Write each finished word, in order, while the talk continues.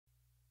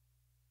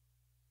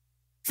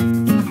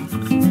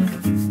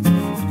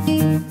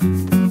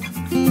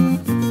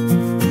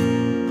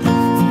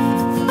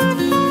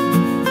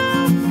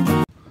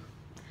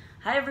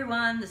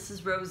this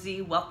is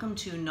Rosie. Welcome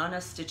to Nonna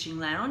Stitching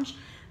Lounge.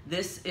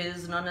 This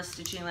is Nonna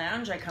Stitching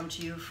Lounge. I come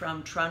to you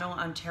from Toronto,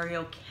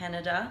 Ontario,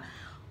 Canada.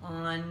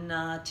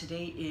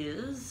 Today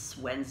is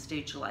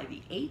Wednesday, July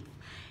the 8th,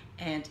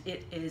 and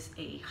it is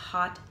a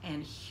hot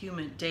and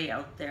humid day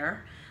out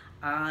there.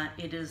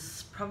 It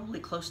is probably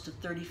close to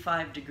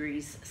 35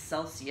 degrees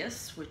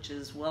Celsius, which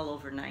is well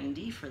over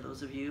 90 for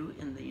those of you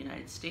in the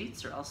United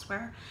States or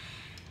elsewhere.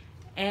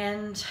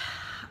 And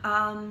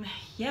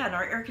yeah, and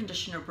our air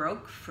conditioner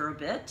broke for a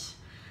bit.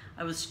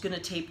 I was gonna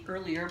tape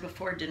earlier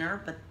before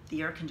dinner, but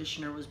the air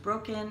conditioner was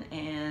broken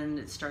and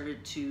it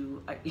started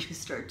to, you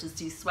start to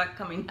see sweat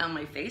coming down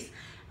my face.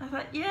 I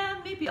thought, yeah,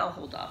 maybe I'll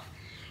hold off.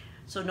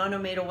 So Nonna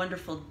made a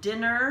wonderful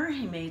dinner.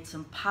 He made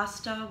some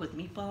pasta with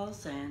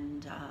meatballs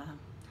and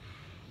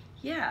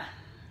yeah,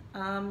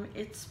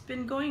 it's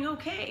been going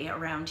okay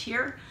around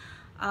here.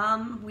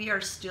 We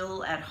are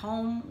still at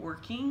home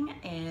working,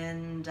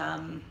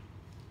 and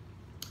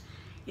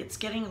it's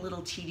getting a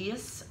little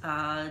tedious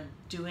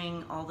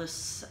doing all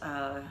this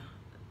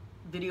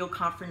video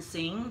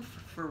conferencing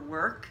for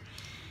work,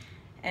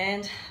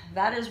 and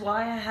that is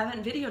why I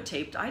haven't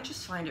videotaped. I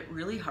just find it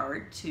really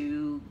hard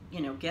to,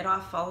 get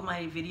off all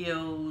my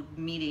video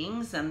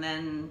meetings and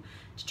then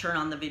to turn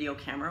on the video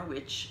camera,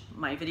 which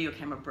my video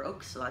camera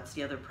broke, so that's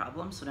the other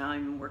problem. So now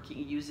I'm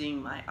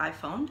using my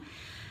iPhone.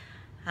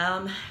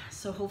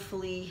 So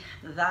hopefully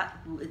that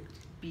would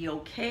be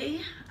okay.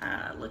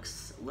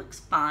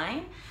 Looks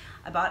fine.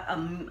 I bought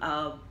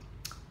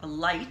a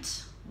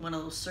light, one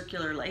of those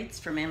circular lights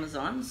from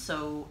Amazon.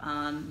 So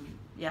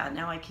yeah,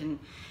 now I can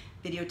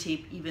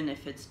videotape even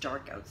if it's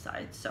dark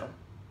outside. So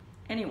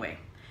anyway,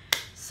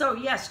 so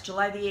yes,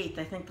 July the 8th,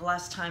 I think the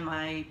last time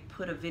I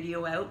put a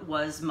video out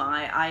was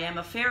my I am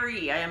a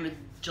fairy. I am a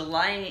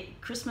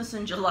Christmas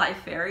in July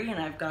fairy,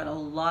 and I've got a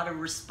lot of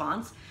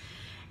response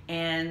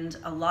and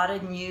a lot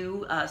of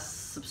new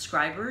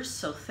subscribers.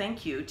 So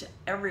thank you to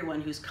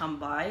everyone who's come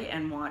by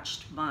and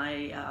watched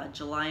my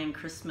July and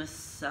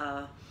Christmas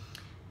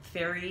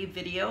fairy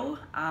video.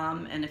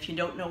 And if you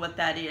don't know what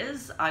that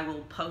is, I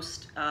will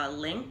post a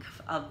link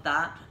of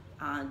that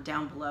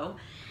down below.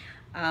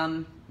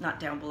 Not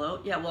down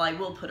below. Yeah, well, I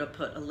will put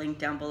a link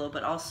down below,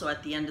 but also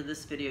at the end of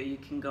this video you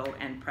can go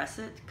and press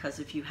it, because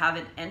if you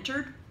haven't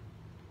entered,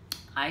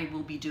 I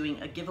will be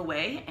doing a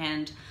giveaway,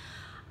 and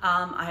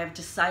I have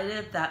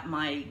decided that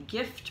my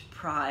gift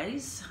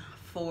prize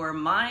for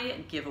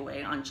my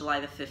giveaway on July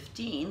the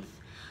 15th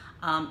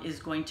is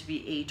going to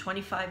be a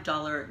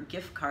 $25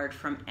 gift card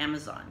from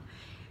Amazon.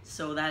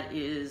 So that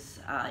is,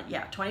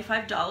 yeah,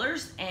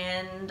 $25,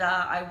 and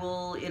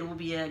it will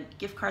be a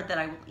gift card that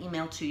I will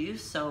email to you,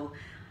 so,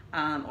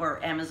 or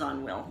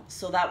Amazon will.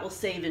 So that will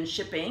save in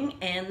shipping,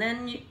 and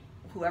then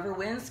whoever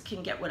wins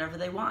can get whatever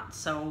they want.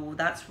 So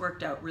that's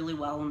worked out really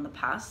well in the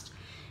past.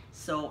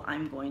 So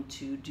I'm going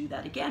to do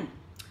that again.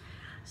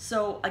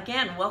 So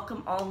again,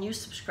 welcome all new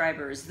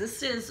subscribers.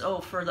 This is,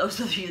 for those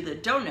of you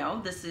that don't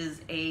know, this is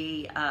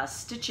a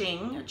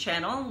stitching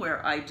channel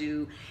where I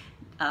do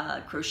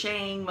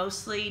crocheting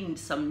mostly,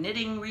 some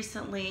knitting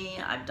recently.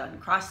 I've done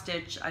cross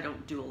stitch. I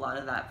don't do a lot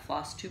of that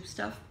floss tube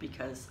stuff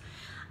because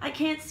I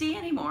can't see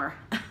anymore.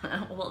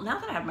 Well, now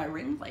that I have my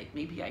ring light,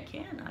 maybe I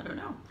can, I don't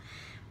know.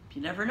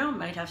 You never know,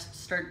 might have to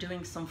start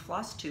doing some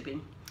floss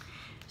tubing.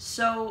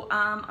 So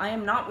I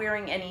am not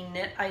wearing any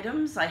knit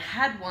items. I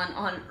had one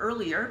on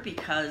earlier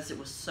because it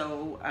was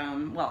so,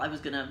 well, I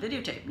was gonna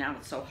videotape. Now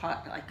it's so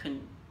hot I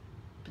couldn't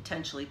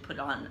potentially put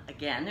on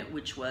again,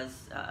 which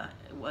was,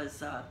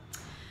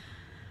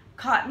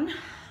 cotton,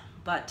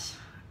 but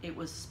it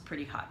was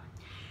pretty hot.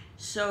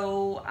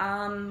 So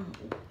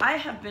I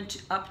have been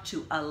up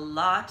to a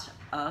lot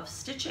of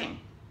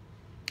stitching,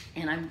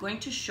 and I'm going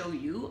to show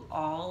you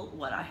all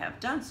what I have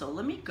done. So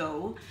let me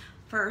go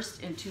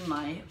first into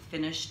my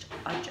finished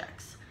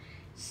objects.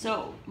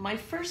 So my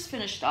first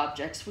finished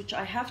objects, which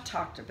I have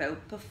talked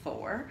about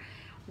before,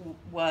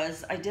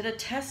 was I did a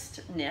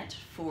test knit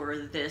for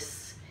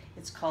this.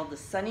 It's called the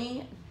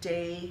Sunny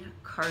Day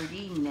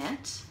Cardi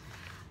Knit,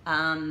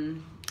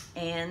 and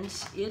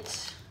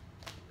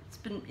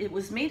it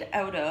was made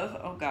out of,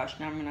 oh gosh,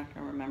 now I'm not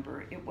gonna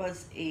remember. It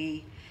was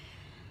a,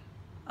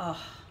 I'm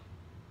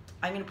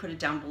gonna put it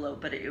down below,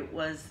 but it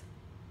was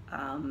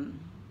an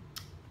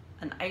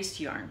ice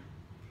yarn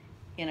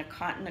in a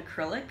cotton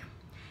acrylic,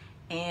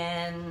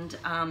 and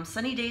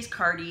Sunny Days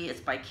Cardi.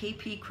 It's by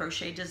KP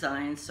Crochet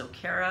Designs. So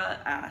Kara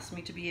asked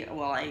me to be,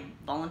 well, I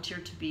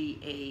volunteered to be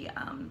a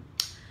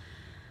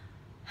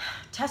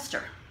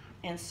tester,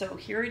 and so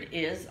here it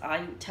is.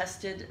 I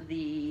tested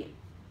the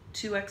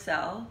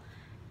 2XL,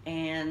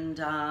 and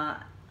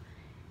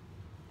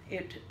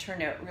it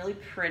turned out really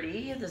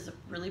pretty. There's a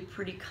really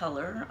pretty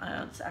color.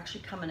 It's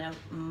actually coming out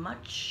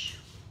much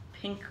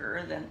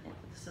pinker than,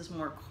 this is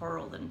more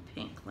coral than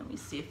pink. Let me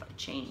see if I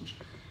change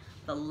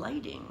the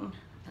lighting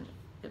and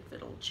if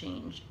it'll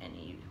change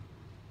any.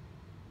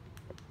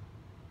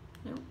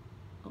 No,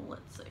 well,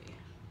 let's see.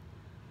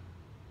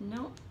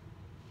 Nope.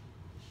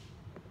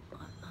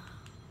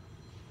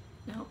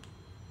 Nope.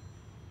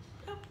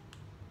 Nope.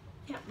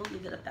 Yeah, we'll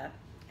leave it at that.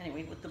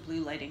 Anyway, with the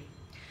blue lighting.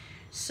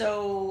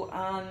 So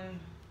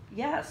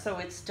yeah, so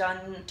it's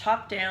done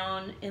top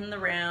down in the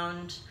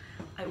round.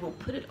 I will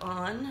put it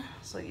on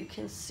so you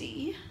can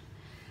see.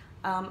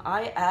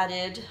 I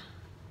added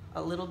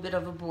a little bit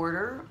of a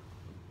border,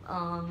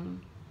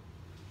 and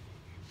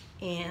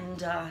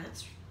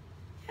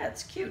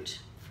it's cute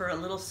for a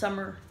little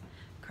summer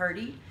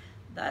cardi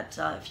that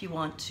if you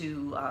want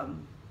to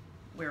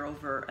wear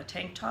over a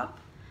tank top.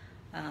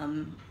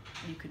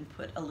 You can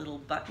put a little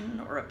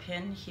button or a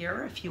pin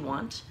here if you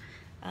want.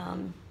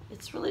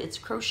 It's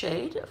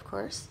crocheted, of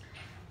course,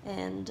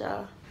 and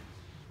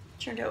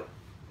turned out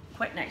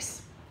quite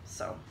nice.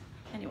 So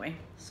anyway,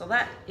 so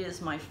that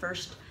is my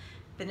first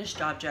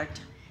finished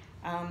object.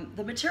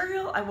 The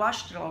material, I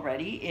washed it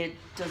already.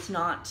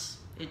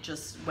 It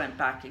just went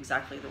back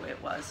exactly the way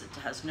it was. It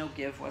has no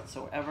give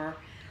whatsoever.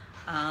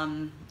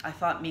 I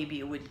thought maybe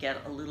it would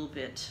get a little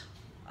bit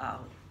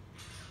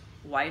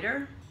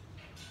wider,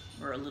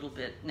 or a little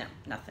bit, no,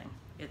 nothing.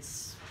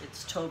 It's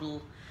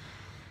total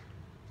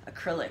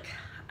acrylic.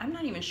 I'm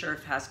not even sure if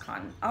it has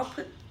cotton. I'll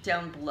put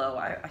down below.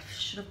 I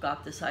should have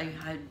got this. I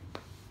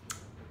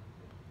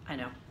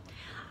know.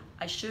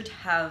 I should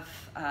have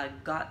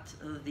got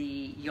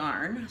the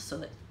yarn so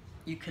that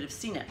you could have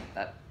seen it,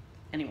 but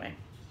anyway,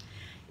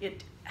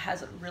 it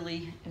has a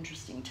really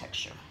interesting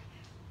texture.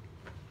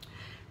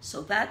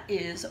 So that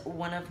is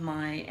one of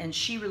my, and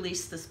she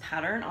released this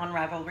pattern on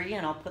Ravelry,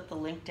 and I'll put the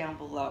link down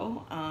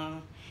below.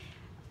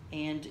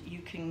 And you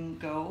can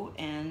go,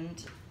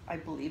 and I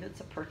believe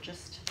it's a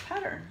purchased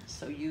pattern,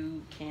 so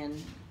you can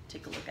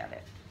take a look at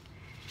it.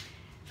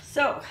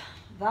 So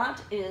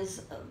that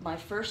is my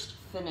first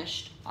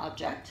finished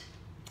object.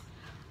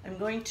 I'm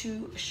going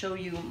to show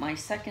you my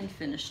second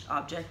finished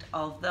object,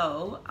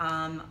 although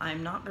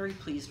I'm not very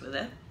pleased with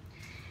it.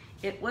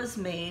 It was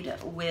made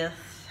with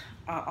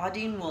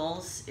Audine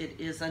wools. It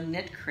is a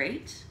knit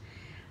crate.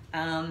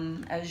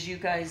 As you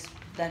guys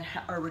that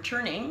are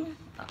returning,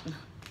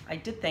 I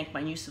did thank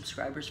my new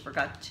subscribers,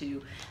 forgot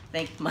to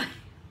thank my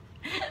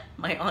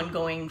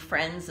ongoing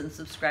friends and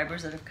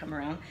subscribers that have come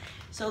around.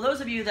 So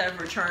those of you that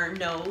have returned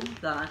know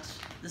that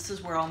this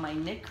is where all my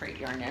knit crate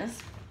yarn is,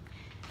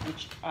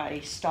 which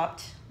I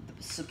stopped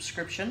the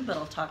subscription, but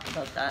I'll talk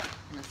about that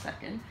in a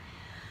second.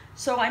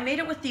 So I made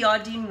it with the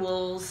Audine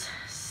wools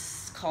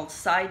called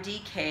Side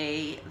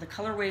DK. The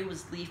colorway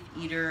was Leaf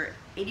Eater,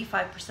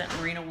 85%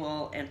 merino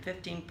wool and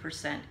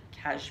 15%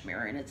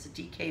 cashmere, and it's a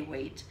DK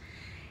weight.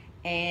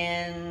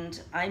 And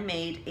I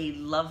made a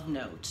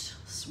Lovenote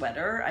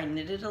sweater. I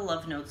knitted a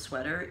Lovenote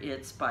sweater.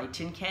 It's by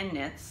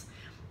tincanknits.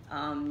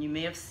 You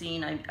may have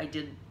seen I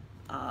did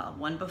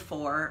one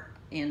before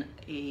in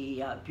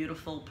a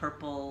beautiful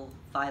purple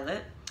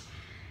violet,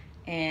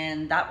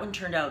 and that one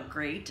turned out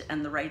great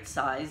and the right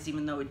size,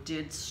 even though it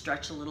did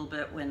stretch a little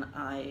bit when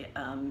I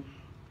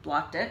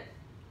blocked it.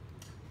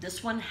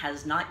 This one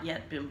has not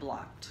yet been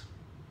blocked,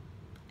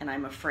 and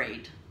I'm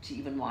afraid to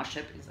even wash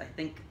it because I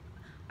think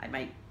I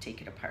might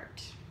take it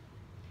apart.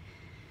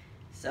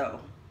 So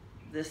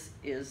this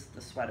is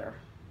the sweater.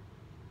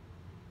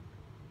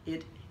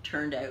 It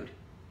turned out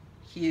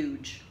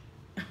huge.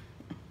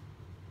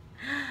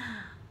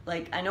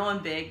 Like, I know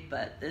I'm big,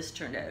 but this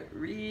turned out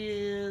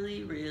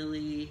really,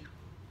 really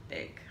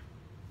big.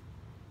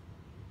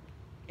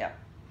 Yep.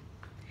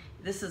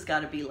 This has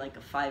got to be like a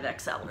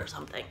 5XL or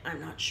something.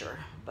 I'm not sure,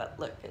 but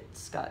look,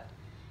 it's got,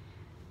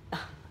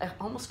 I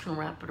almost can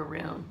wrap it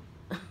around.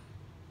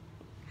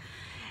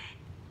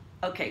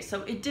 Okay,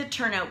 so it did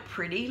turn out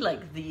pretty,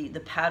 like the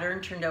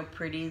pattern turned out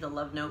pretty, the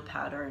Lovenote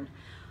pattern,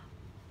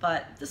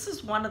 but this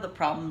is one of the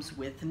problems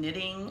with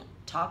knitting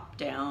top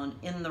down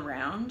in the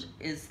round,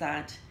 is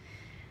that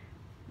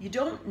you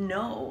don't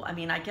know. I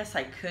mean, I guess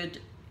I could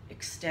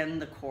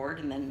extend the cord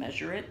and then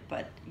measure it,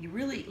 but you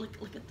really,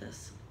 look at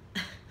this.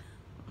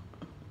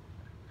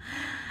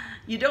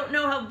 You don't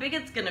know how big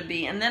it's gonna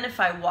be, and then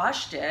if I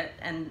washed it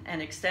and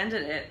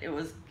extended it,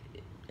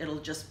 it'll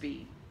just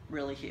be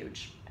really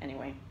huge.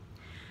 Anyway.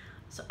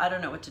 So I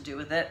don't know what to do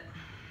with it.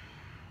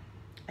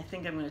 I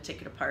think I'm gonna take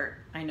it apart.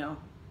 I know.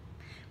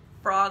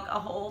 Frog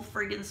a whole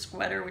friggin'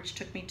 sweater, which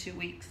took me 2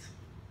 weeks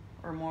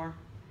or more,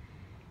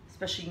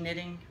 especially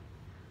knitting.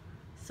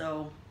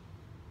 So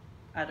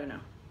I don't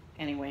know.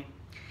 Anyway.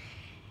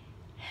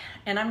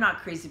 And I'm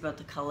not crazy about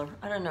the color.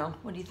 I don't know.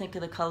 What do you think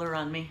of the color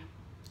on me?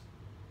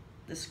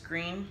 This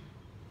green.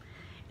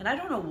 And I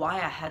don't know why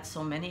I had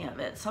so many of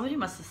it. Somebody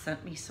must have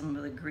sent me some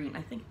of the green.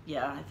 I think,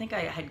 yeah, I think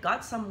I had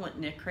got some with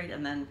knit crate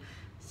and then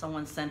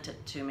someone sent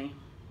it to me.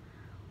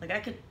 Like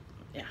I could,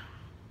 yeah,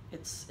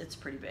 it's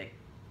pretty big.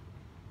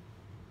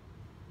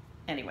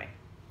 Anyway,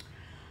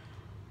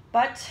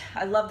 but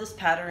I love this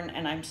pattern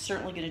and I'm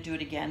certainly gonna do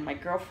it again. My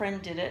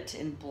girlfriend did it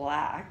in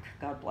black,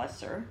 God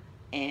bless her,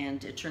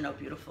 and it turned out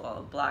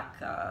beautiful,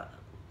 black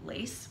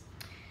lace.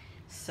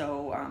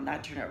 So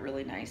that turned out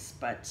really nice,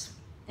 but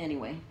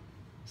anyway,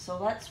 so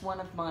that's one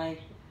of my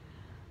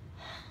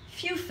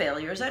few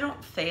failures. I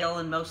don't fail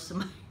in most of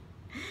my,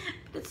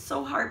 but it's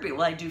so hard,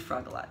 well, I do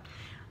frog a lot,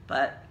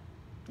 but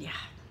yeah,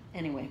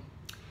 anyway.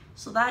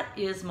 So that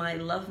is my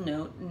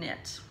Lovenote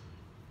knit.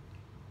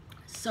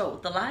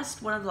 So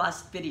one of the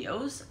last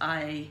videos,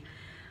 I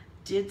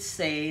did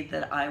say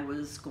that I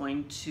was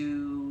going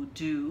to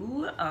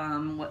do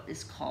what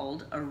is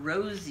called a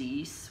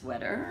Rosie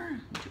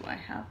sweater. Do I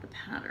have the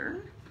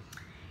pattern?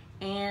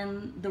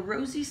 And the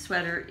Rosie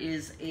sweater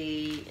is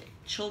a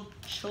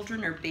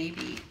children or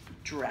baby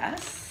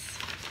dress.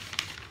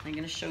 I'm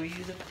going to show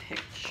you the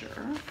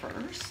picture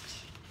first.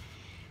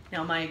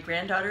 Now my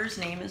granddaughter's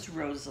name is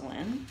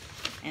Rosalind,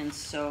 and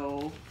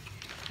so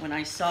when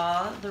I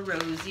saw the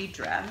Rosie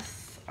dress,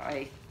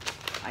 I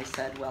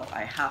said, well,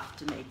 I have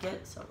to make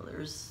it. So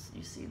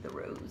you see the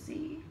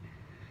Rosie,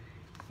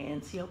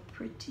 and see how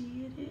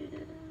pretty it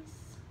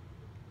is.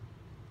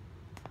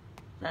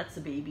 That's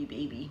a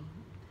baby.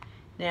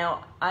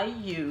 Now I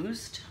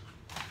used,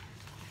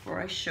 before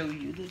I show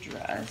you the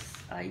dress,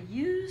 I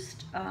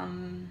used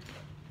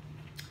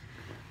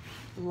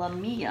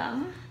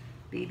Lamia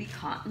baby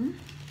cotton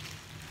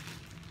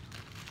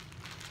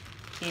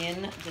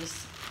in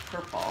this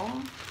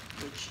purple,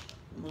 which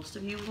most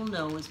of you will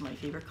know is my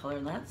favorite color,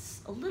 and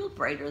that's a little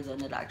brighter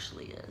than it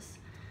actually is.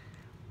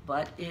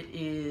 But it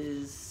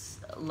is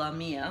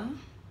Lamia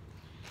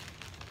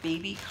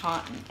baby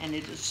cotton, and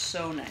it is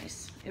so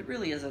nice. It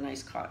really is a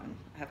nice cotton,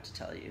 I have to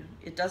tell you.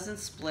 It doesn't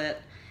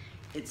split.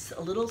 It's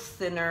a little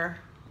thinner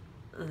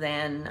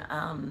than,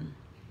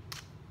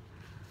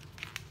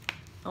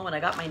 oh, and I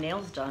got my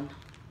nails done.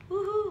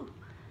 Woohoo!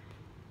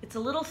 It's a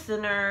little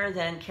thinner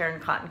than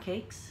Caron Cotton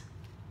Cakes.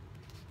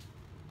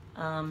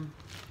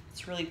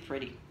 It's really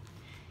pretty.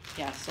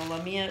 Yeah, so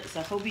Lamia is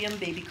a Hobium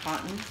baby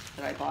cotton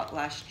that I bought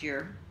last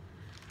year.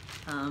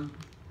 I don't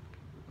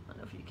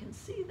know if you can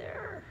see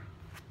there.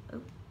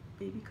 Oh,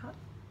 baby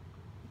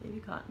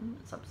cotton,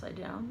 it's upside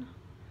down.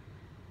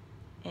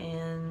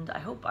 And I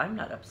hope I'm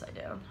not upside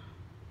down.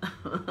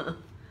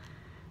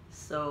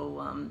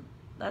 So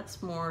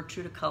that's more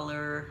true to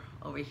color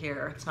over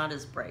here. It's not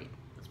as bright.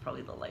 It's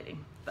probably the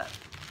lighting, but.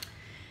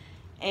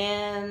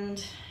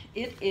 And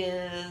it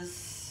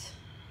is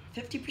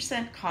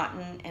 50%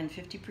 cotton and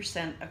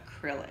 50%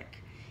 acrylic.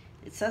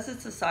 It says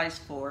it's a size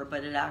 4,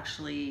 but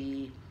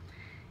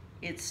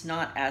it's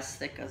not as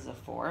thick as a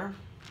 4.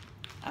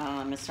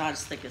 It's not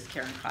as thick as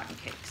Caron Cotton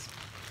Cakes.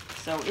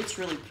 So it's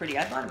really pretty.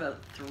 I bought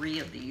about 3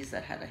 of these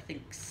that had, I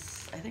think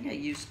I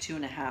used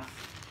 2.5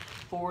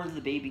 for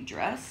the baby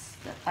dress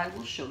that I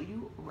will show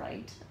you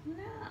right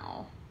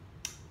now.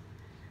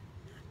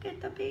 Look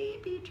at the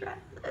baby dress.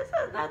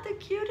 Isn't that the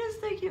cutest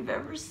thing you've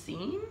ever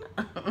seen?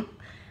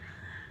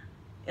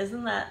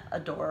 Isn't that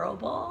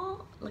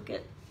adorable? Look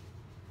at,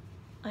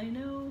 I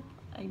know,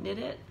 I knit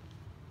it,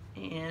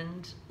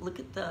 and look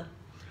at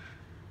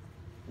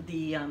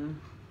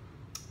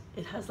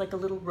it has like a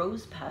little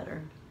rose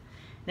pattern.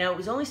 Now it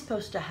was only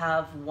supposed to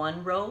have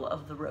 1 row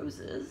of the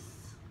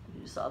roses,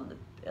 you saw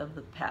of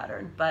the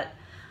pattern, but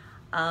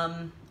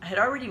I had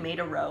already made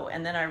a row,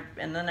 and then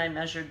I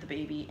measured the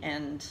baby,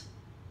 and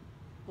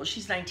well,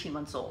 she's 19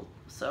 months old,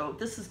 so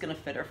this is gonna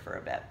fit her for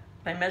a bit.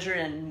 I measured,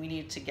 and we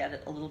need to get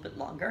it a little bit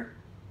longer.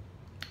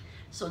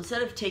 So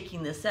instead of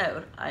taking this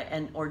out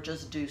or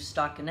just do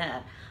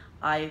stockinette,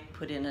 I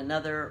put in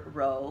another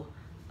row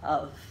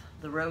of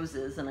the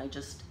roses, and I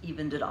just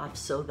evened it off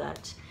so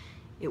that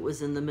it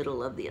was in the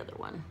middle of the other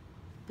one.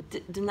 But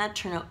didn't that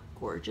turn out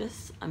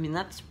gorgeous? I mean,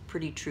 that's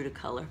pretty true to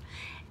color.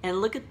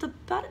 And look at the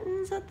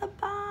buttons at the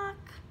back.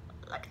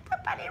 Look at the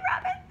bunny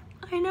rabbit.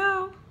 I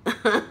know.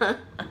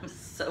 I'm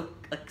so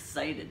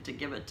excited to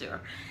give it to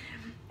her.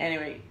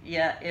 Anyway,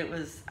 yeah,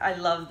 I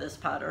love this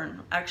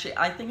pattern. Actually,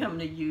 I think I'm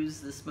gonna use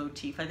this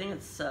motif. I think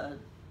it's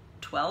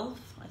 12.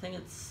 I think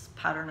it's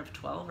pattern of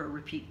 12, or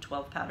repeat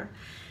 12 pattern.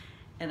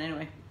 And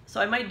anyway,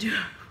 so I might do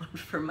one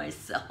for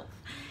myself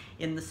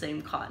in the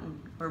same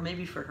cotton, or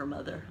maybe for her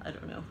mother, I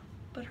don't know.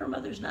 But her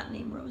mother's not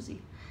named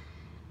Rosie.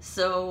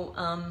 So,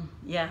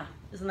 yeah,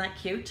 isn't that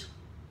cute?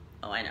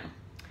 Oh, I know.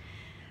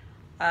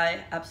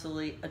 I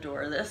absolutely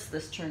adore this.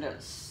 This turned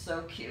out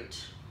so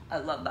cute. I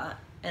love that.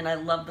 And I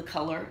love the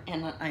color,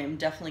 and I am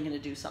definitely gonna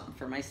do something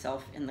for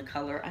myself in the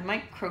color. I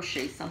might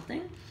crochet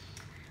something.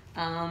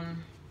 I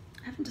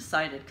haven't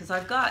decided, because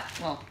I've got,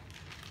 well,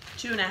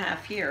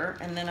 2.5 here,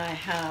 and then I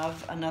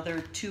have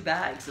another 2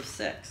 bags of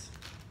 6.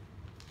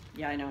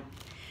 Yeah, I know.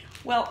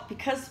 Well,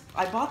 because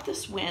I bought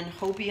this when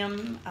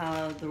Hobium,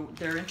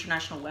 their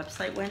international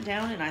website went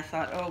down, and I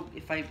thought, oh,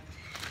 if I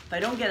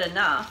don't get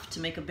enough to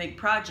make a big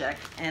project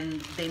and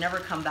they never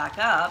come back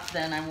up,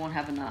 then I won't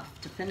have enough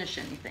to finish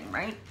anything,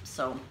 right?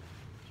 So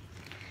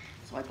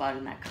I bought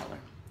in that color.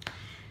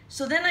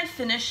 So then I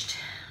finished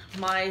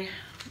my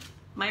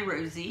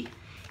Rosie,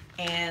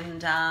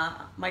 and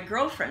my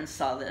girlfriend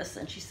saw this,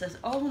 and she says,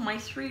 oh, my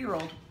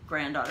 3-year-old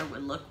granddaughter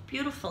would look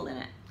beautiful in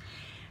it.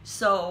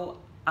 So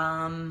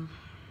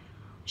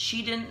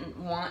she didn't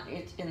want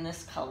it in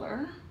this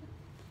color,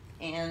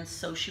 and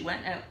so she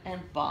went out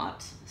and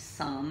bought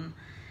some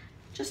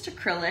just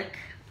acrylic.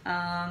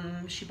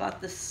 She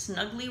bought this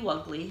Snuggly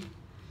Wuggly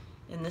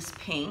in this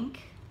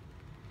pink,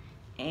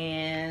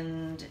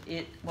 and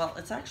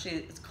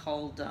it's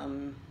called,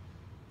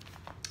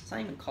 it's not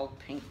even called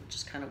pink, which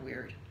is kind of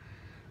weird.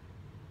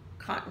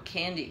 Cotton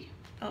Candy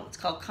Oh, it's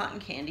called Cotton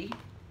Candy.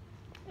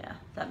 Yeah,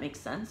 that makes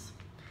sense.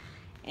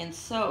 And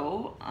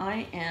so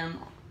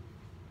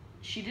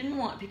she didn't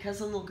want, because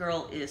the little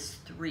girl is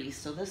 3,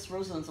 so this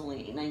Rosalind's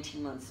only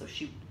 19 months, so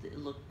it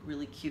looked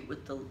really cute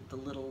with the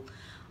little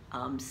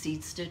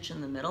seed stitch in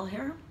the middle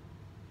here.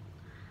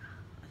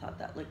 I thought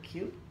that looked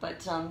cute,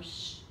 but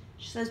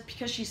she says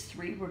because she's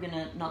 3, we're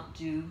gonna not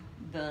do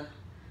the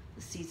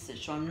seed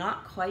stitch. So I'm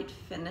not quite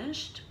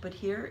finished, but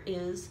here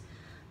is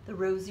the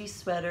Rosie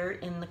sweater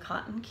in the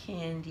Cotton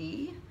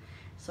Candy.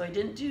 So I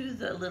didn't do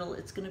the little,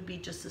 it's gonna be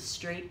just a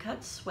straight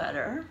cut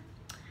sweater.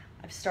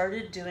 I've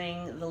started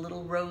doing the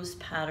little rose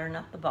pattern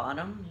at the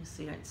bottom. You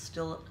see it's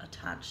still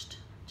attached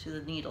to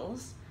the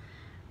needles.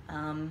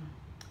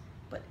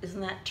 But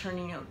isn't that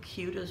turning out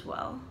cute as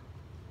well?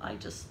 I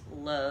just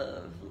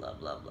love,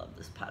 love, love, love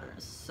this pattern.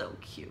 It's so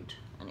cute.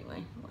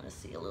 Anyway, I want to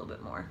see a little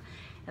bit more.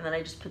 And then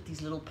I just put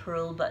these little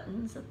pearl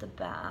buttons at the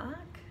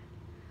back.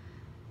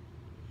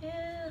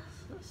 Yeah,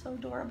 so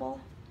adorable.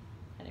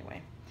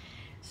 Anyway,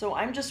 so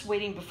I'm just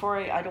waiting before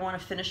I don't want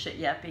to finish it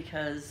yet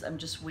because I'm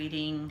just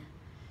waiting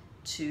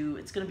to,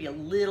 it's going to be a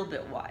little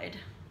bit wide,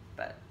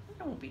 but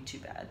it won't be too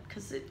bad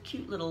because it's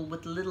cute little,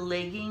 with little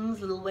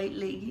leggings, little white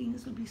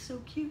leggings would be so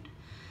cute.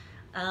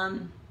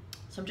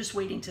 So I'm just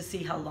waiting to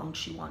see how long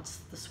she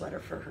wants the sweater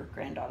for her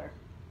granddaughter.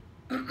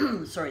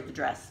 Sorry, the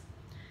dress.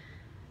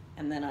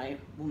 And then I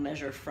will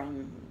measure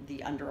from the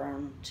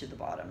underarm to the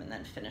bottom and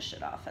then finish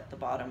it off at the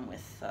bottom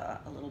with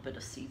a little bit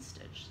of seed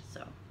stitch.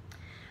 So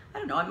I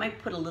don't know, I might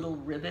put a little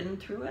ribbon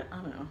through it. I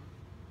don't know.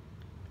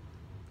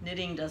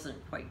 Knitting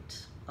doesn't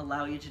quite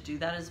allow you to do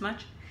that as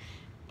much.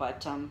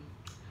 But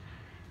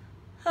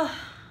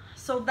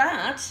so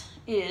that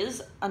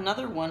is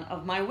another one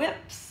of my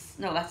whips.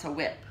 No, that's a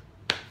whip.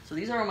 So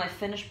these are all my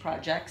finished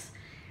projects.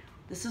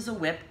 This is a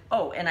whip.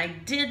 Oh, and I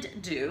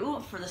did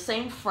do, for the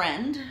same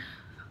friend,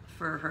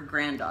 for her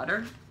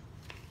granddaughter,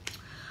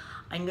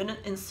 I'm gonna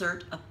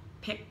insert a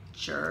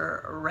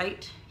picture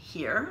right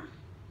here.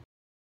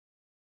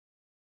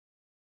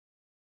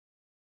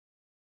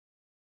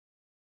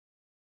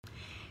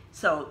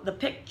 So the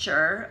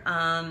picture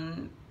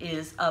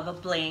is of a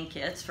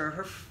blanket for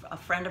her, a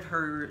friend of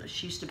her.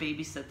 She used to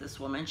babysit this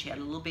woman. She had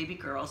a little baby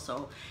girl,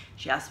 so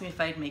she asked me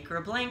if I'd make her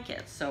a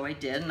blanket. So I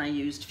did, and I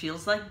used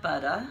Feels Like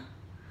Butter.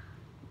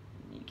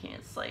 You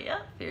can't say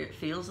it. It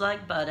Feels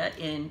Like Butter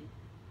in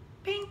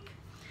pink.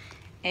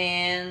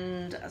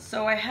 And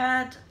so I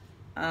had,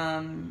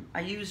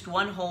 I used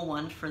one whole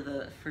one for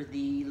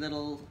the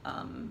little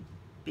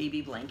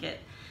baby blanket.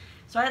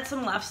 So I had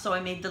some left, so I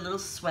made the little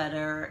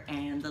sweater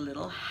and the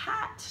little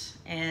hat.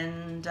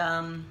 And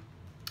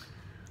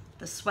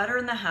the sweater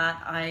and the hat,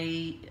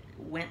 I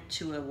went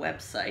to a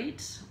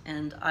website,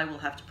 and I will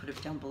have to put it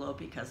down below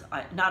because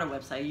not a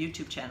website, a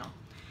YouTube channel,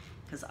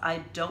 because I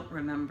don't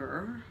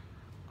remember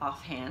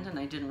offhand, and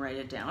I didn't write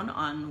it down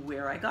on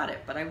where I got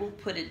it, but I will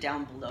put it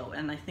down below.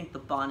 And I think the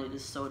bonnet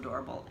is so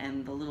adorable,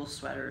 and the little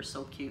sweater is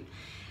so cute.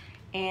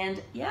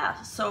 And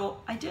yeah,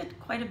 so I did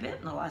quite a bit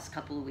in the last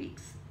couple of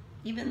weeks,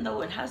 even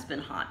though it has been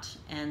hot.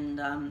 And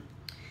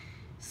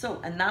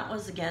and that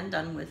was again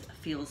done with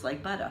Feels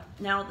Like Butter.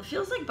 Now the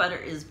Feels Like Butter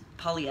is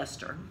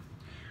polyester.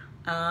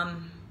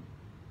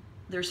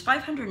 There's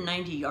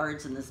 590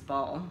 yards in this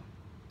ball.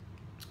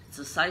 It's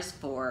a size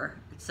 4.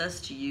 It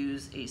says to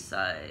use a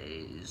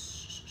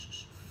size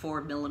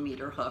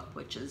 4mm hook,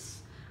 which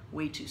is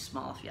way too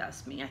small if you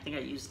ask me. I think I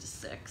used a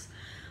 6.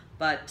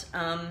 But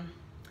I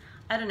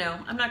don't know,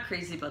 I'm not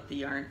crazy about the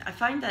yarn. I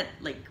find that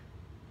like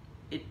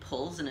it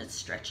pulls and it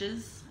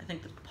stretches. I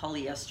think the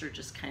polyester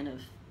just kind of,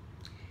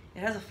 it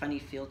has a funny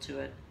feel to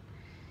it.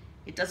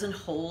 It doesn't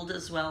hold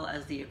as well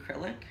as the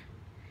acrylic,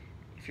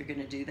 if you're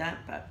gonna do that,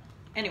 but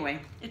anyway,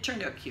 it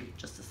turned out cute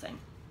just the same.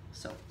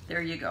 So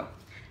there you go.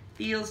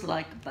 Feels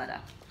Like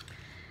Butter.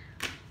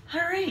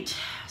 All right,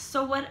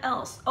 so what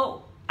else?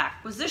 Oh,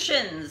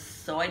 acquisitions.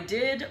 So I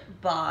did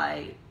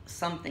buy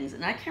some things,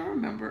 and I can't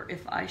remember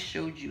if I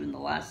showed you in the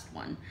last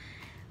one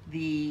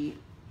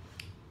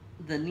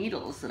the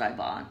needles that I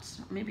bought.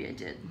 Maybe I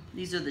did.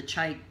 These are the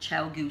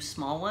Chow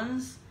small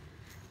ones.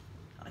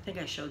 I think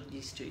I showed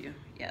these to you.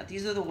 Yeah,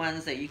 these are the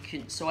ones that you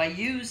can, so I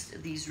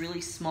used these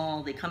really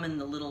small, they come in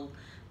the little,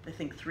 I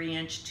think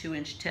 3-inch,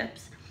 2-inch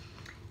tips,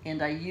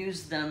 and I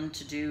used them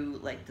to do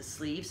like the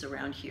sleeves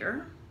around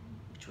here,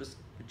 which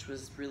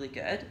was really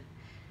good.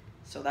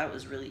 So that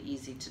was really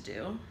easy to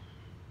do,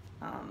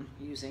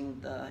 using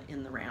the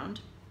in the round.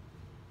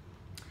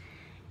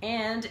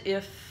 And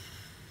if,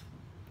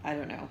 I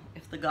don't know,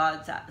 if the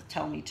gods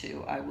tell me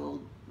to, I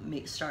will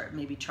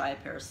maybe try a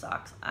pair of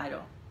socks. I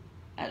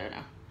don't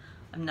know.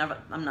 I'm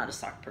not a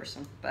sock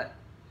person, but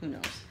who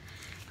knows?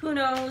 Who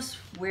knows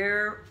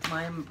where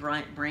my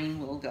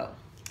brain will go?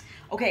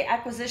 Okay,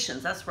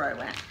 acquisitions, that's where I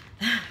went.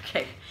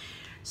 Okay,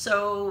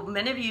 so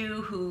many of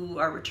you who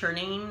are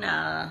returning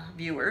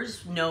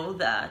viewers know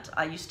that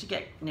I used to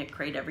get Knit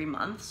Crate every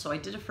month, so I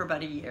did it for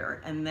about a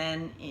year, and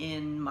then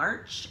in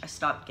March I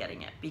stopped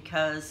getting it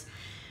because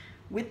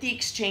with the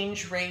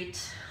exchange rate,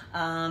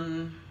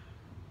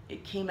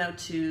 it came out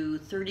to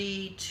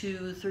 $32,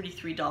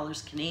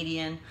 $33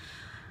 Canadian.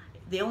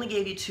 they only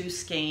gave you 2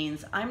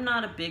 skeins. I'm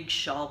not a big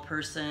shawl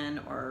person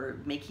or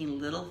making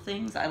little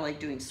things. I like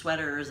doing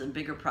sweaters and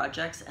bigger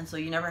projects, and so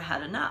you never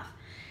had enough.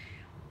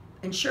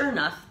 And sure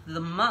enough,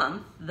 the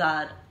month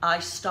that I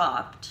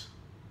stopped,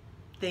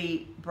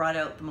 they brought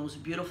out the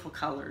most beautiful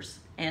colors.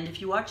 And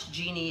if you watch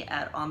Jeannie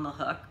at On the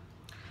Hook,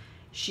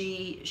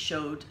 she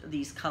showed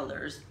these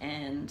colors.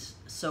 And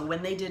so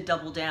when they did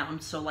Double Down,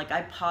 so like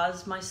I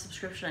paused my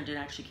subscription, I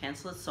didn't actually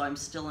cancel it, so I'm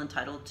still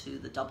entitled to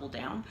the Double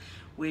Down,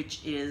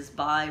 which is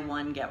buy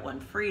one, get one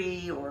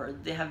free, or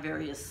they have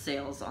various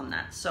sales on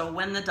that. So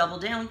when the Double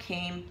Down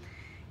came,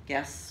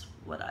 guess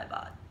what I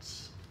bought?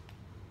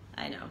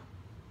 I know.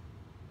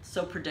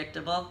 So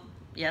predictable.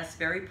 Yes,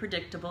 very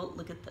predictable.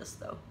 Look at this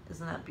though.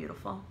 Isn't that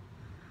beautiful?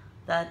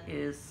 That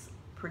is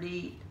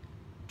pretty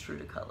true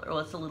to color. Well,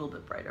 it's a little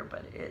bit brighter,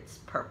 but it's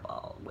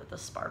purple with a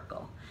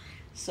sparkle.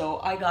 So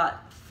I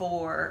got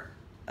 4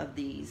 of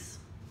these,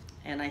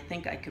 and I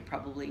think I could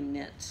probably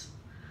knit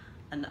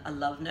a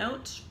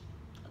Lovenote,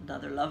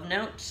 another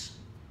Lovenote,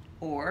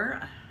 or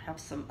I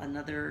have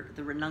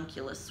the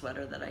ranunculus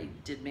sweater that I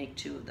did make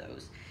 2 of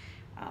those,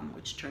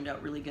 which turned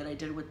out really good. I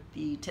did with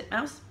the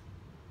titmouse.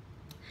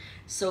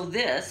 So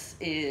this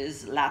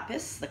is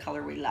Lapis, the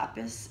colorway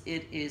Lapis.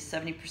 It is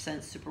 70%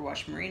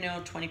 superwash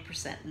merino,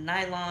 20%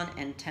 nylon,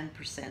 and 10%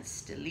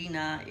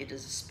 stellina. It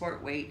is a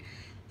sport weight,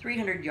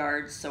 300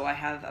 yards, so I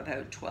have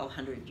about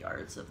 1,200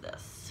 yards of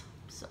this.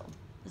 So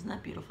isn't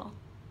that beautiful?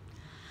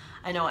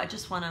 I know, I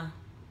just wanna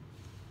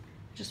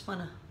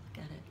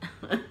get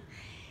it.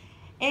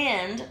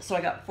 And so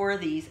I got 4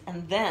 of these,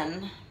 and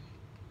then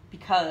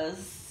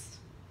because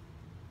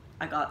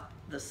I got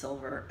the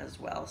silver as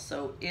well.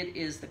 So it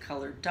is the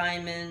color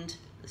Diamond,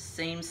 the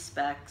same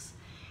specs,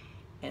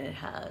 and it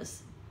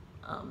has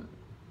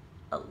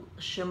a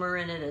shimmer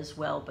in it as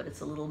well, but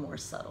it's a little more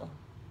subtle.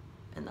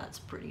 And that's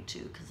pretty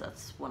too, because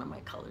that's one of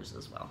my colors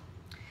as well.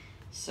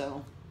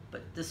 So,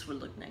 but this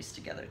would look nice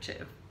together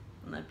too.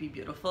 Wouldn't that be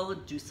beautiful?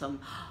 Do some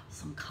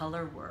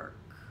color work.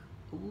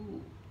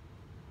 Ooh.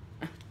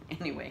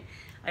 Anyway,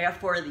 I got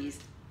 4 of these.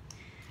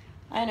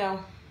 I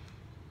know.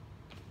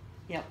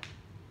 Yep.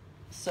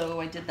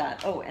 So I did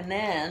that. Oh, and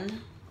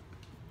then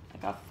I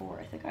got 4.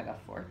 I think I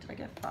got 4. Did I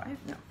get 5?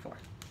 No, 4.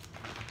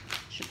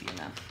 Should be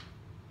enough.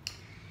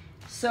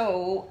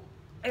 So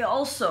I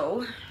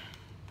also,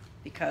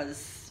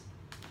 because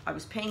I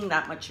was paying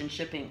that much in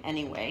shipping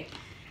anyway,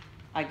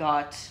 I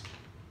got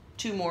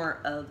 2 more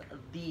of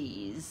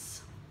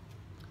these.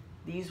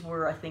 These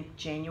were, I think,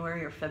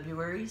 January or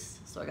February's.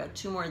 So I got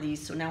 2 more of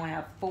these. So now I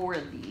have 4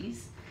 of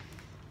these.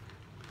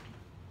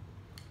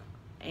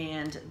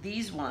 And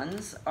these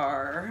ones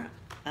are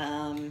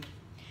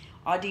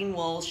Audine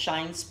Wool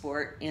Shine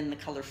Sport in the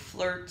color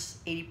Flirts,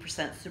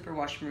 80%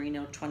 superwash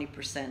merino,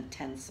 20%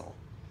 tencel.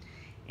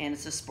 And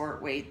it's a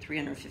sport weight,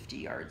 350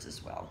 yards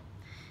as well.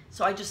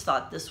 So I just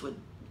thought this would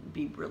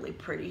be really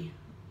pretty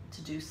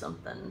to do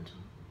something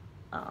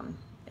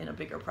in a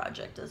bigger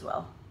project as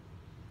well.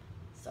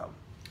 So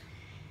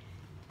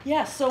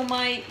yeah, so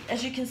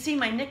as you can see,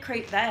 my knit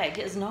crate bag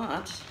is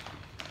not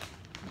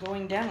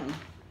going down.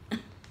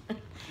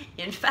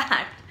 In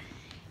fact,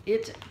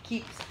 it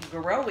keeps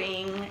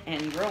growing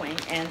and growing,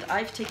 and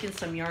I've taken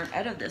some yarn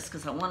out of this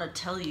because I want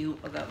to tell you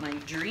about my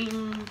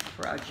dream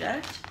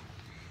project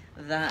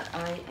that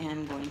I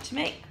am going to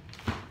make.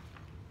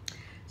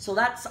 So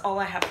that's all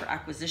I have for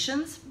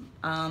acquisitions,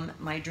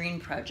 my dream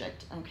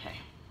project. Okay,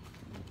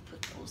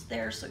 put those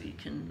there so you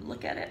can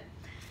look at it.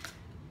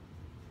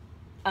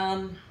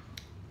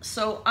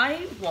 So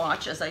I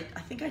watch, as I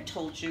think I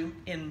told you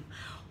in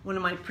one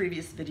of my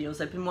previous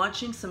videos, I've been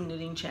watching some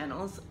knitting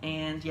channels,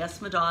 and yes,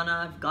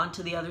 Madonna, I've gone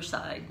to the other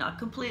side. Not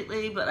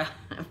completely, but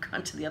I've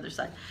gone to the other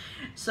side.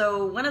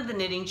 So one of the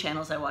knitting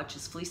channels I watch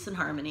is Fleece and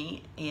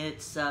Harmony.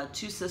 It's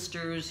 2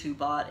 sisters who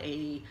bought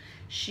a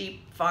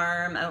sheep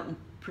farm out in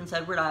Prince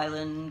Edward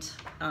Island,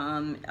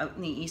 out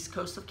in the east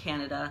coast of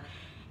Canada.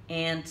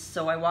 And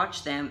so I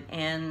watched them,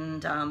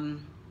 and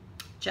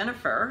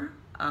Jennifer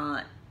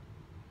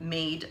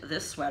made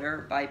this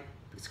sweater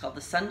it's called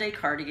the Sunday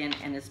Cardigan,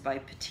 and it's by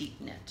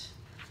petiteknits.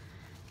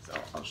 So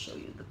I'll show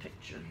you the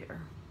picture here.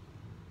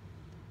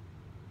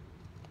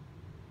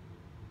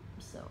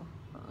 So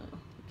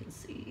you can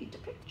see the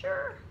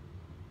picture.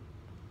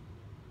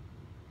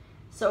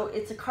 So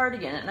it's a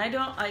cardigan, and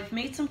I've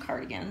made some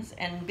cardigans,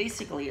 and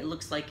basically it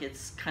looks like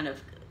it's kind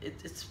of,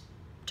 it's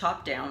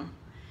top down,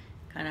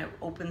 kind of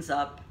opens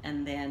up,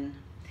 and then,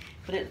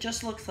 but it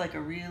just looks like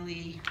a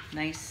really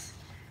nice,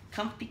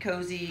 comfy,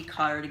 cozy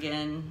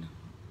cardigan.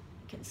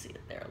 You can see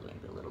it there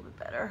a little bit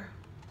better.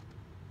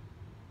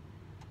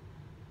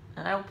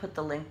 And I will put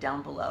the link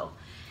down below.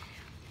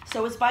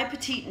 So it's by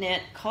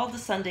petiteknits, called the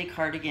Sunday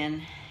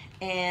Cardigan,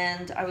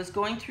 and I was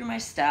going through my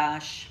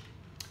stash,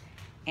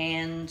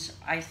 and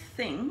I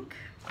think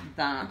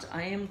that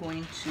I am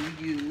going to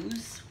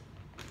use,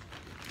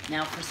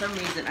 now for some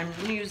reason, I'm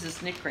going to use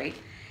this knit crate,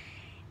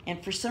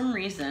 and for some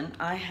reason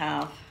I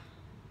have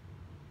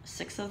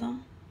 6 of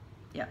them.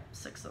 Yeah,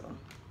 6 of them.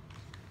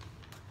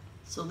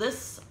 So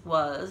this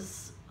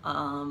was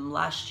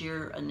last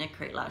year, a knit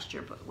crate last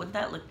year, but wouldn't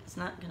that look, it's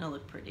not gonna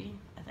look pretty.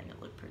 I think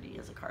it looked pretty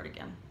as a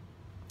cardigan.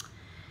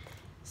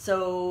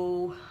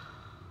 So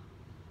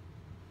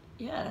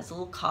yeah, it has a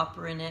little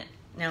copper in it.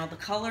 Now the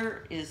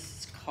color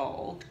is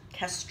called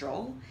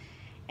Kestrel,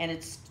 and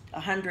it's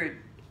 100%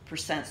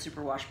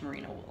 superwash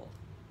merino wool.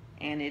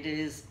 And it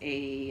is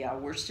a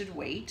worsted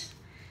weight,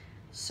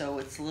 so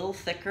it's a little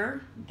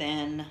thicker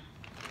than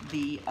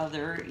the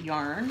other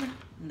yarn,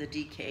 the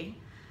DK.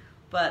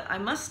 But I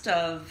must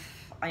have,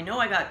 I know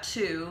I got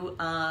 2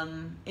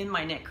 in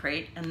my knit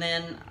crate, and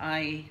then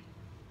I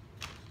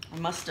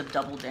must have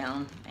doubled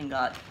down and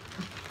got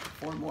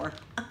 4 more.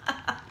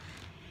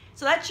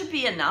 So that should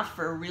be enough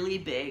for a really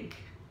big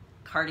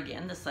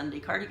cardigan, the Sunday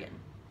cardigan.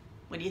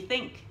 What do you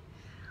think?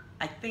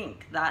 I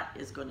think that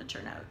is going to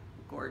turn out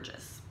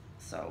gorgeous.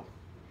 So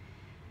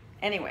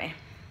anyway,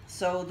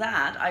 so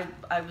that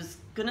I was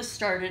gonna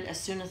start it as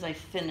soon as I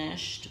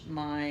finished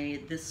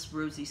this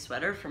Rosie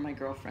sweater for my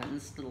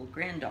girlfriend's little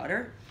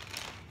granddaughter,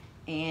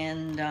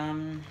 and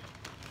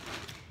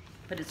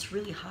but it's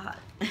really hot.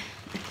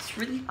 It's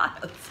really hot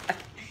outside,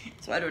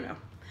 so I don't know.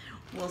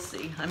 We'll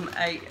see.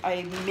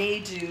 I may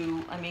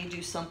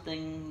do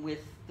something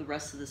with the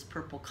rest of this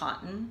purple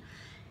cotton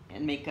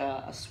and make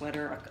a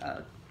sweater,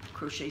 a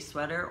crochet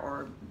sweater,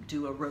 or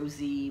do a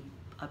Rosie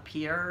up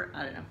here.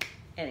 I don't know.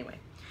 Anyway,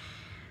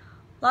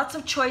 lots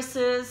of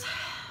choices,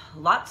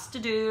 lots to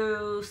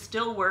do,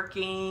 still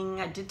working.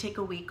 I did take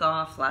a week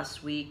off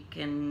last week,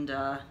 and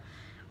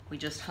we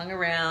just hung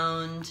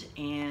around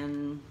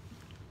and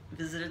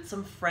visited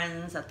some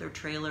friends at their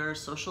trailer,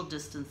 social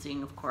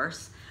distancing, of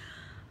course.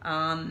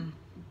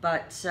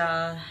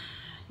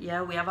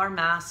 Yeah, we have our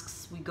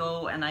masks. We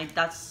go, and I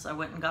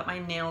went and got my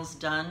nails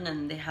done,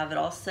 and they have it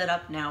all set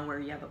up now where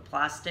you have a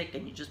plastic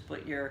and you just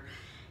put your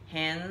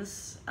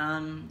hands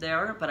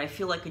there. But I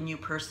feel like a new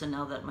person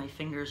now that my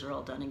fingers are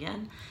all done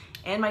again,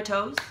 and my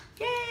toes.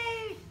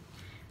 Yay!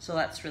 So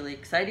that's really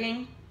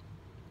exciting.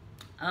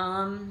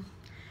 And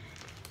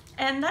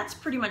that's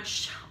pretty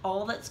much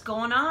all that's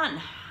going on.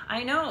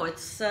 I know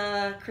it's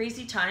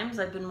crazy times.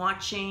 I've been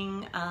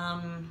watching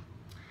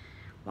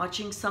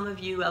some of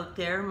you out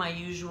there, my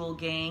usual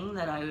gang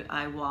that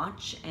I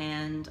watch,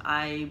 and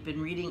I've been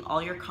reading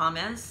all your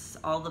comments,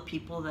 all the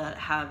people that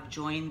have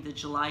joined the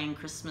July and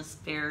Christmas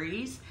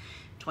fairies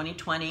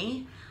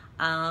 2020.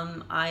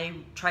 I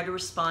try to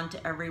respond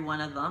to every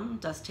one of them.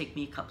 It does take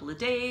me a couple of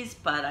days,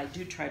 but I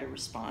do try to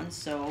respond.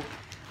 So,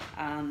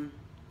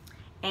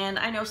 and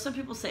I know some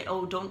people say,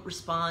 oh, don't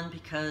respond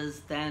because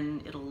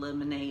then it'll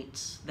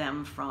eliminate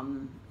them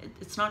from,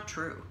 it's not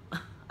true.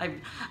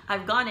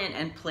 I've gone in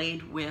and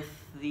played with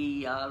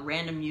the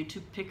random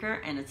YouTube picker,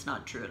 and it's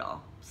not true at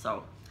all.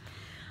 So,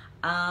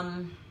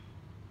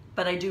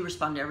 but I do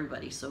respond to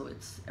everybody, so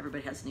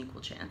everybody has an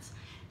equal chance.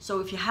 So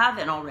if you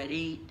haven't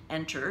already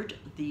entered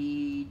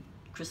the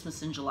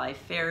Christmas in July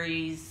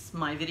fairies,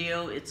 my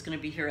video, it's going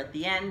to be here at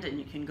the end, and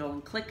you can go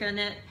and click on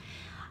it.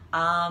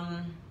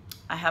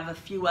 I have a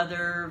few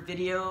other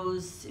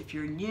videos if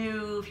you're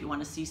new, if you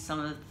want to see some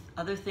of the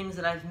other things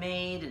that I've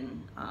made,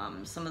 and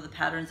some of the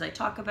patterns I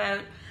talk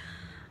about.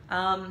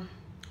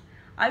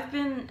 I've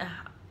been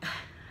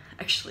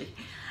actually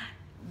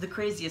the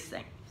craziest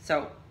thing.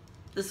 So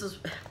this is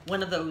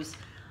one of those,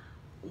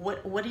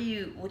 what are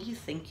you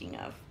thinking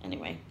of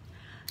anyway?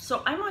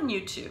 So I'm on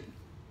YouTube,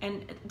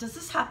 and does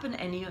this happen to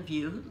any of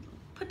you?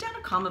 Put down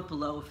a comment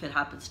below if it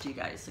happens to you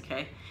guys,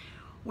 okay?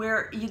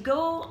 Where you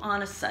go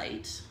on a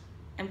site,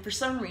 and for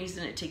some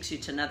reason it takes you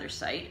to another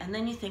site, and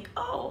then you think,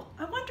 oh,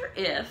 I wonder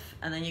if,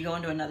 and then you go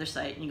into another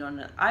site and you go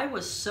into, I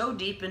was so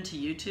deep into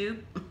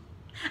YouTube,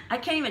 I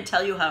can't even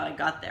tell you how I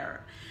got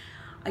there.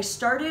 I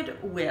started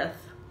with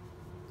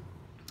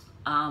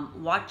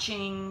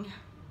watching,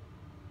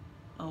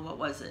 oh, what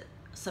was it?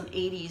 Some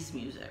 80s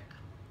music.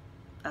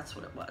 That's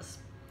what it was.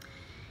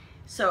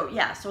 So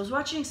yeah, so I was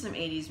watching some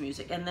 80s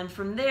music, and then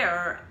from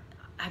there,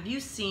 have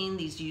you seen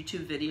these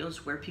YouTube videos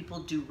where people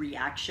do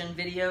reaction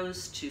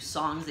videos to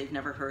songs they've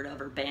never heard of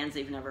or bands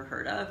they've never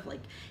heard of?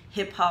 Like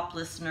hip-hop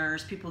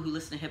listeners, people who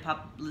listen to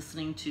hip-hop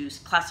listening to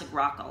classic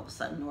rock all of a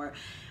sudden, or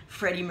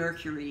Freddie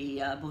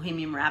Mercury,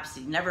 Bohemian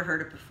Rhapsody, never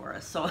heard it before.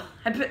 So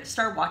I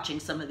started watching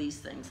some of these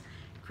things.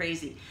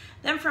 Crazy.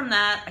 Then from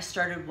that, I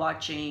started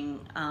watching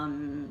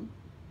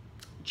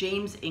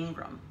James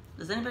Ingram.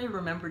 Does anybody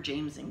remember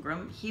James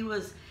Ingram? He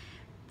was,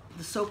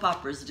 the soap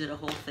operas did a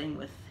whole thing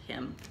with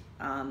him.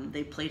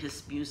 They played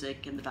his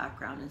music in the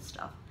background and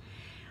stuff.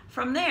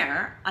 From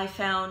there, I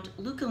found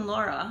Luke and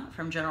Laura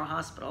from General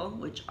Hospital,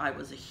 which I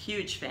was a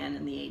huge fan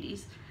in the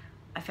 80s.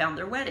 I found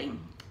their wedding.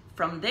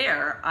 From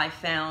there, I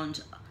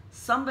found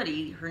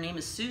somebody, her name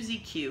is Susie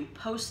Q,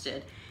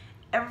 posted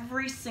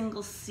every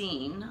single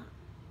scene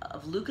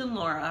of Luke and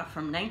Laura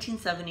from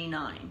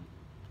 1979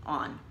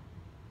 on.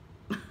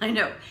 I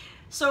know.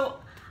 So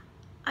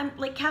I'm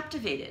like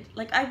captivated.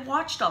 Like I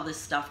watched all this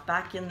stuff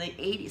back in the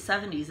 80s,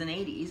 70s and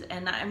 80s,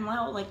 and I'm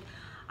now like,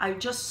 I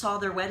just saw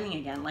their wedding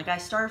again. Like I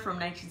started from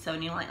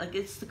 1979, like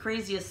it's the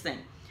craziest thing.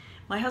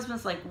 My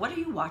husband's like, what are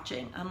you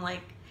watching? I'm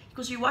like, he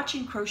goes, "Are you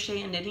watching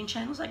crochet and knitting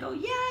channels?" I go,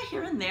 "Yeah,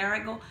 here and there." I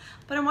go,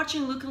 "But I'm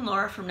watching Luke and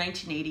Laura from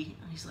 1980.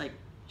 And he's like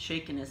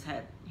shaking his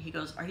head. He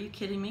goes, "Are you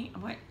kidding me?"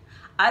 I'm like,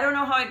 "I don't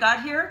know how I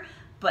got here,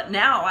 but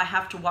now I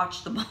have to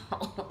watch them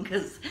all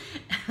because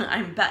I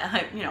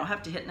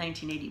have to hit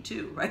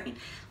 1982, right?"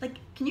 Like,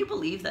 can you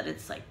believe that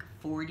it's like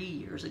 40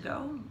 years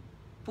ago?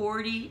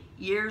 40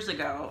 years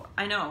ago.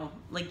 I know,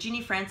 like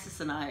Jeannie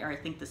Francis and I are, I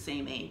think, the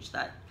same age.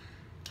 That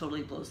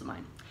totally blows the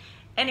mind.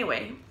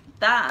 Anyway,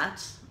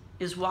 that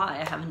is why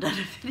I haven't done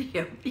a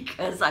video,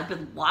 because I've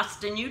been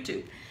lost in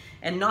YouTube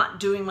and not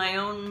doing my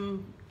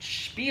own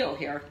spiel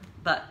here.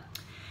 But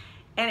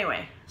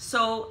anyway,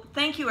 so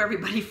thank you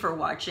everybody for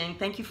watching.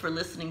 Thank you for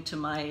listening to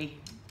my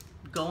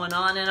going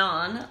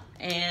on.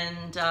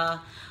 And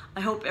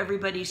I hope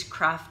everybody's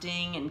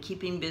crafting and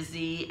keeping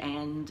busy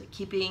and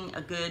keeping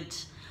a good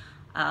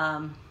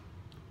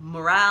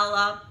morale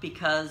up,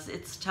 because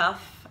it's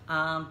tough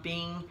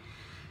being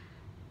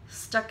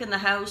stuck in the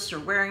house or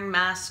wearing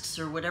masks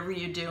or whatever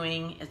you're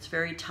doing. It's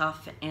very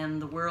tough, and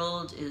the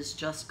world is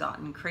just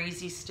gotten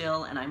crazy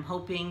still, and I'm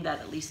hoping that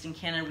at least in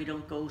Canada we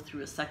don't go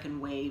through a second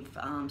wave.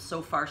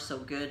 So far so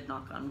good,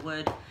 knock on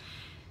wood.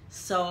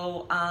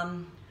 So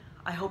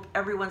I hope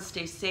everyone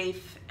stays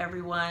safe,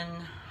 everyone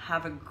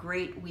have a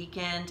great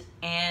weekend,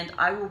 and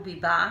I will be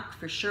back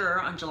for sure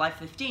on July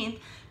 15th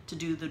to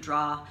do the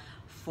draw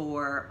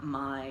for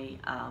my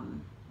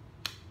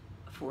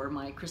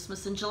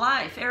Christmas in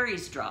July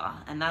fairies draw,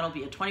 and that'll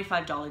be a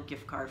 $25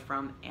 gift card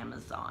from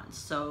Amazon.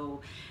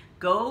 So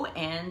go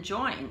and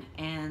join,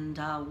 and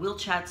we'll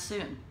chat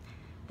soon.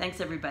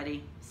 Thanks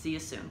everybody. See you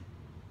soon.